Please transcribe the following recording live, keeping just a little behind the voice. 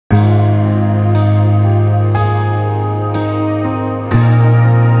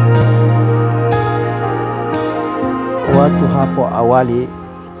awali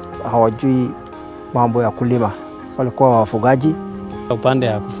hawajui mambo ya kulima, walikuwa wafugaji. Upande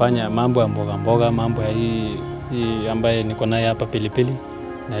ya kufanya mambo ya mboga mboga, mambo ya hii ambaye niko naye hapa pilipili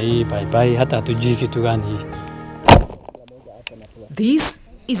na hii bye hata hatujui kitu gani hii. This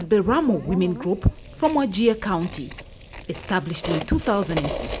is Beramo Women Group from Wajir County. Established in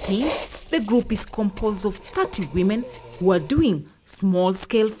 2015, the group is composed of 30 women who are doing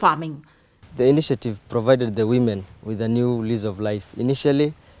small-scale farming. The initiative provided the women with a new lease of life.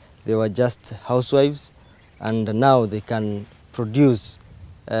 Initially, they were just housewives, and now they can produce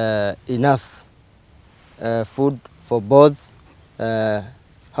enough food for both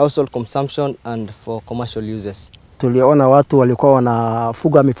household consumption and for commercial uses. Tuliona watu walikuwa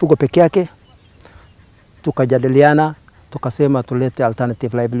wanafuga mifugo peke yake, tukajadiliana, tukasema tulete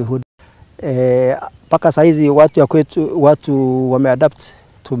alternative livelihood. Paka saizi watu ya kwetu, watu wameadapt.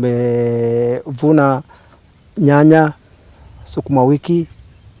 Tumevuna nyanya, sukuma wiki,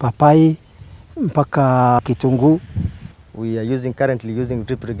 papai, mpaka kitunguu. We are currently using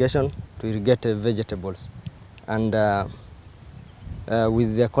drip irrigation to irrigate vegetables, and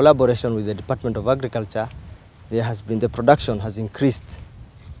with the collaboration with the Department of Agriculture, the production has increased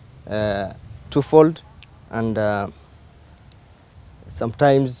twofold, and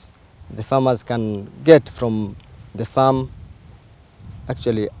sometimes the farmers can get from the farm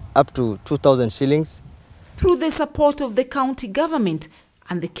actually up to 2,000 shillings. Through the support of the county government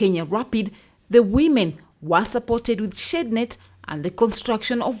and the Kenya Rapid, the women were supported with shade net and the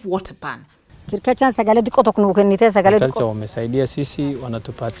construction of water pan. Agriculture wamesaidia sisi,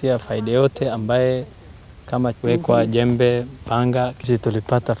 wanatupatia faida yote ambaye kama kuwekwa jembe, panga. Sisi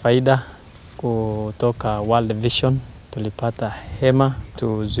tulipata faida kutoka World Vision, tulipata hema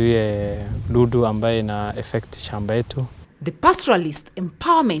tuzuie dudu ambaye na affect shamba yetu. The pastoralist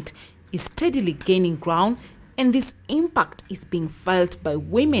empowerment is steadily gaining ground, and this impact is being felt by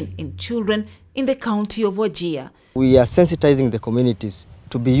women and children in the county of Wajir. We are sensitizing the communities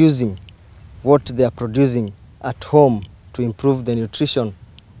to be using what they are producing at home to improve the nutrition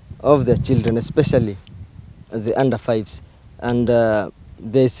of their children, especially the under fives. And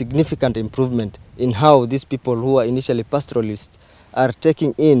there is significant improvement in how these people who are initially pastoralists are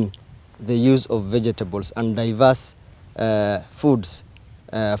taking in the use of vegetables and diverse foods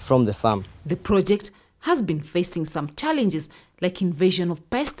from the farm. The project has been facing some challenges like invasion of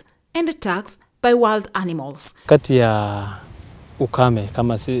pests and attacks by wild animals. Wakati ya ukame,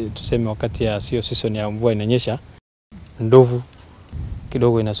 kama tuseme wakati ya sio season ya mvua inanyesha, ndovu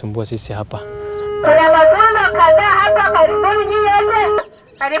kidogo inasumbua sisi hapa.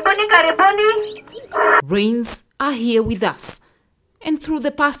 Rains are here with us, and through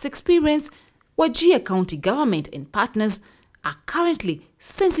the past experience, Wajir County government and partners are currently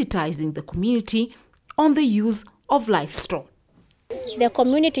sensitizing the community on the use of livestock. The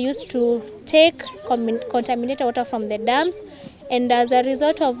community used to take contaminated water from the dams, and as a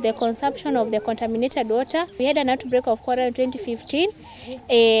result of the consumption of the contaminated water, we had an outbreak of cholera in 2015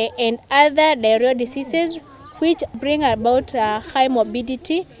 and other diarrheal diseases which bring about high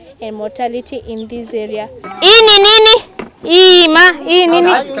morbidity and mortality in this area.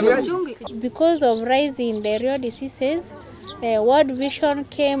 Because of rising diarrheal diseases, World Vision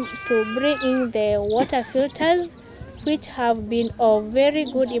came to bring in the water filters, which have been of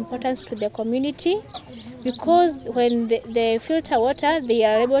very good importance to the community, because when they filter water, they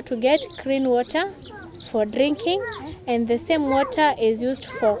are able to get clean water for drinking, and the same water is used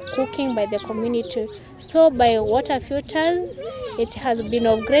for cooking by the community. So by water filters, it has been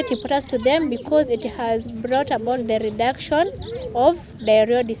of great importance to them because it has brought about the reduction of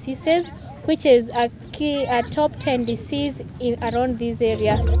diarrheal diseases, which is a top 10 disease around this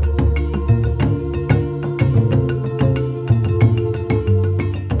area.